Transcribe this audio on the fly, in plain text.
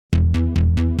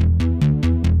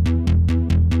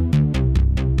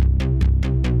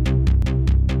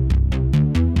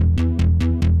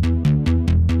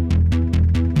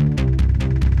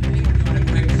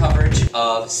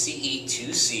of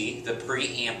CE.2c, the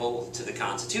Preamble to the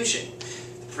Constitution.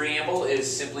 The Preamble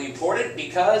is simply important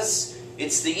because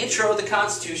it's the intro of the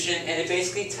Constitution, and it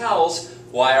basically tells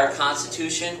why our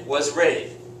Constitution was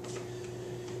written.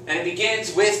 And it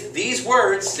begins with these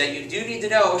words that you do need to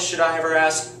know should I ever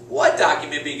ask, what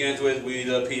document begins with "We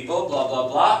the people," blah, blah,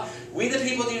 blah. We the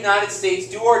people of the United States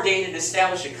do ordain and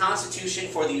establish a Constitution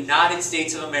for the United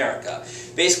States of America.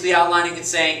 Basically outlining and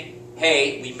saying,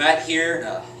 hey, we met here in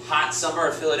a hot summer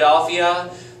of Philadelphia.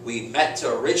 We met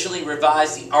to originally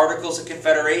revise the Articles of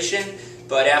Confederation,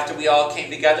 but after we all came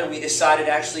together, we decided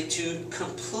actually to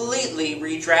completely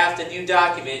redraft a new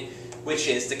document, which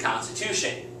is the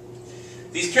Constitution.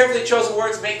 These carefully chosen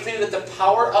words make clear that the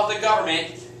power of the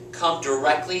government come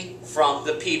directly from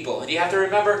the people. And you have to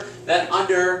remember that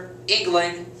under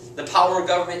England, the power of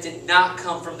government did not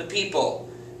come from the people.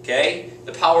 Okay?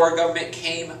 The power of government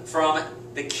came from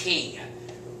the king.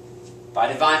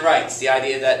 By divine rights, the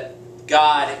idea that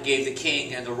God gave the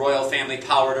king and the royal family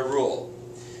power to rule.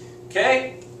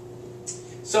 Okay?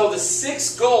 So the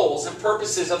 6 goals and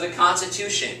purposes of the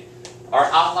Constitution are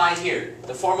outlined here.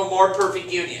 To form a more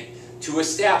perfect union, to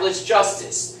establish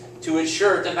justice, to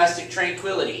ensure domestic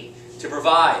tranquility, to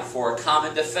provide for a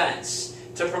common defense,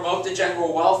 to promote the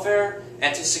general welfare,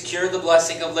 and to secure the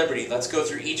blessing of liberty. Let's go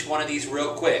through each one of these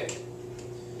real quick,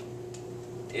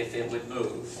 if it would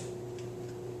move.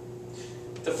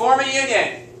 To form a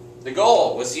union, the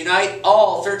goal was to unite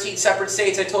all 13 separate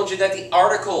states. I told you that the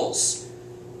Articles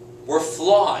were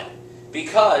flawed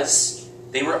because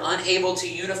they were unable to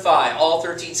unify all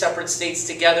 13 separate states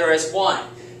together as one.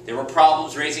 There were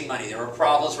problems raising money. There were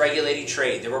problems regulating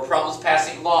trade. There were problems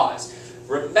passing laws.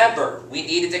 Remember, we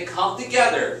needed to come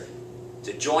together,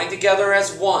 to join together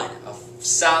as one, a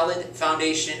solid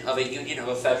foundation of a union of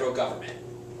a federal government.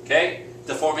 Okay?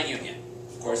 To form a union.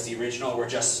 Of course, the original were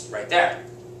just right there.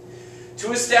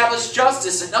 To establish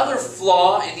justice, another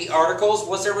flaw in the Articles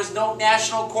was there was no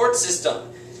national court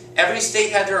system. Every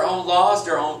state had their own laws,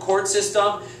 their own court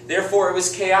system. Therefore, it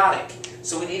was chaotic.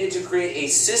 So we needed to create a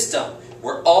system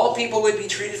where all people would be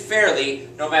treated fairly,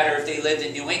 no matter if they lived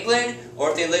in New England or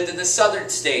if they lived in the southern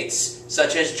states,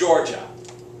 such as Georgia.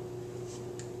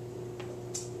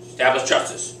 Establish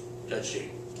justice, Judge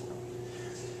G.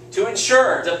 To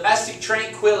ensure domestic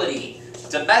tranquility.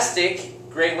 Domestic,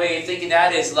 great way of thinking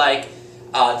that is like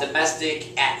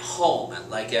domestic at home,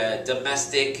 like a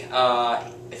domestic,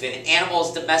 if an animal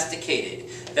is domesticated,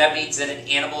 that means that an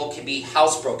animal can be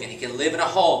housebroken. It can live in a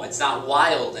home. It's not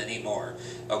wild anymore.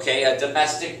 Okay, a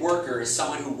domestic worker is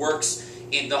someone who works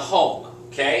in the home.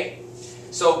 Okay,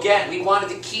 so again, we wanted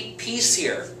to keep peace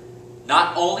here,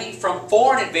 not only from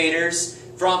foreign invaders,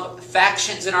 from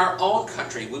factions in our own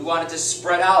country. We wanted to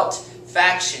spread out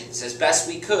factions as best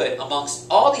we could amongst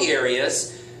all the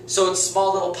areas, so it's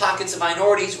small little pockets of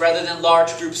minorities rather than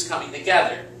large groups coming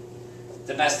together.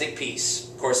 Domestic peace.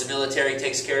 Of course, the military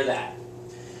takes care of that.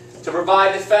 To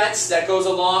provide defense, that goes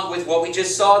along with what we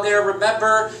just saw there.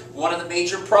 Remember, one of the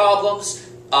major problems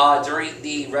during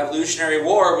the Revolutionary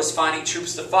War was finding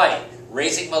troops to fight,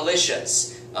 raising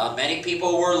militias. Many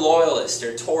people were loyalists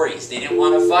or Tories. They didn't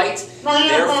want to fight.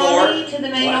 Therefore,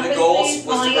 one of the goals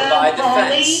was to provide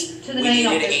defense. We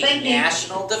needed a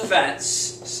national defense.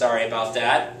 Sorry about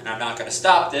that, and I'm not going to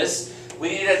stop this. We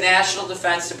needed a national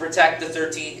defense to protect the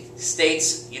 13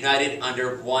 states united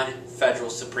under one federal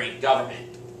supreme government.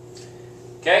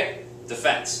 Okay?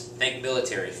 Defense. Think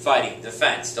military, fighting,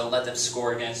 defense. Don't let them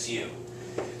score against you.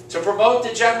 To promote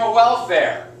the general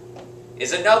welfare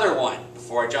is another one,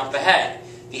 before I jump ahead.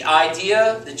 The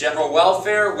idea, the general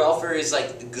welfare is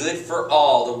like good for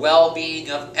all, the well-being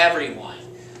of everyone.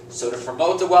 So to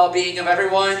promote the well-being of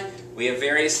everyone, we have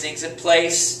various things in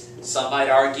place. Some might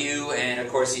argue, and of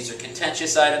course these are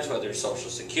contentious items, whether it's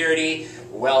Social Security,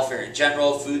 welfare in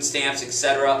general, food stamps,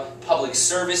 etc., public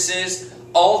services.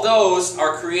 All those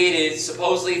are created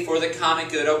supposedly for the common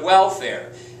good of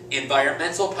welfare.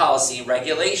 Environmental policy and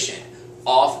regulation,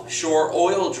 offshore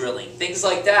oil drilling, things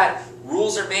like that.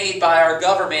 Rules are made by our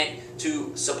government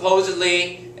to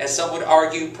supposedly, as some would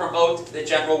argue, promote the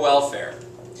general welfare.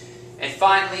 And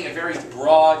finally, a very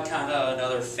broad, kind of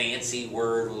another fancy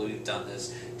word, well, we've done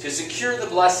this, to secure the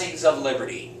blessings of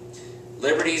liberty.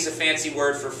 Liberty is a fancy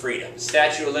word for freedom.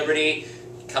 Statue of Liberty,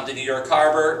 come to New York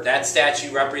Harbor, that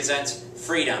statue represents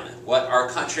freedom, what our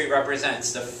country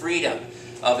represents, the freedom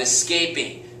of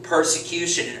escaping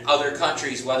persecution in other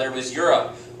countries, whether it was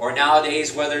Europe, or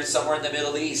nowadays whether it's somewhere in the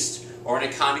Middle East, or in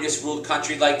a communist-ruled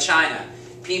country like China.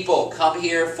 People come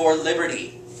here for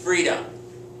liberty, freedom.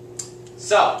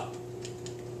 So,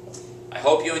 I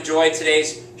hope you enjoyed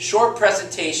today's short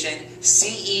presentation,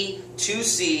 CE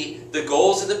CE.2c, the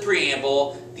goals of the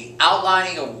preamble, the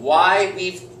outlining of why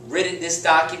we've written this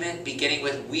document, beginning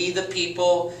with we the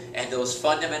people, and those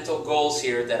fundamental goals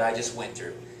here that I just went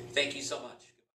through. Thank you so much.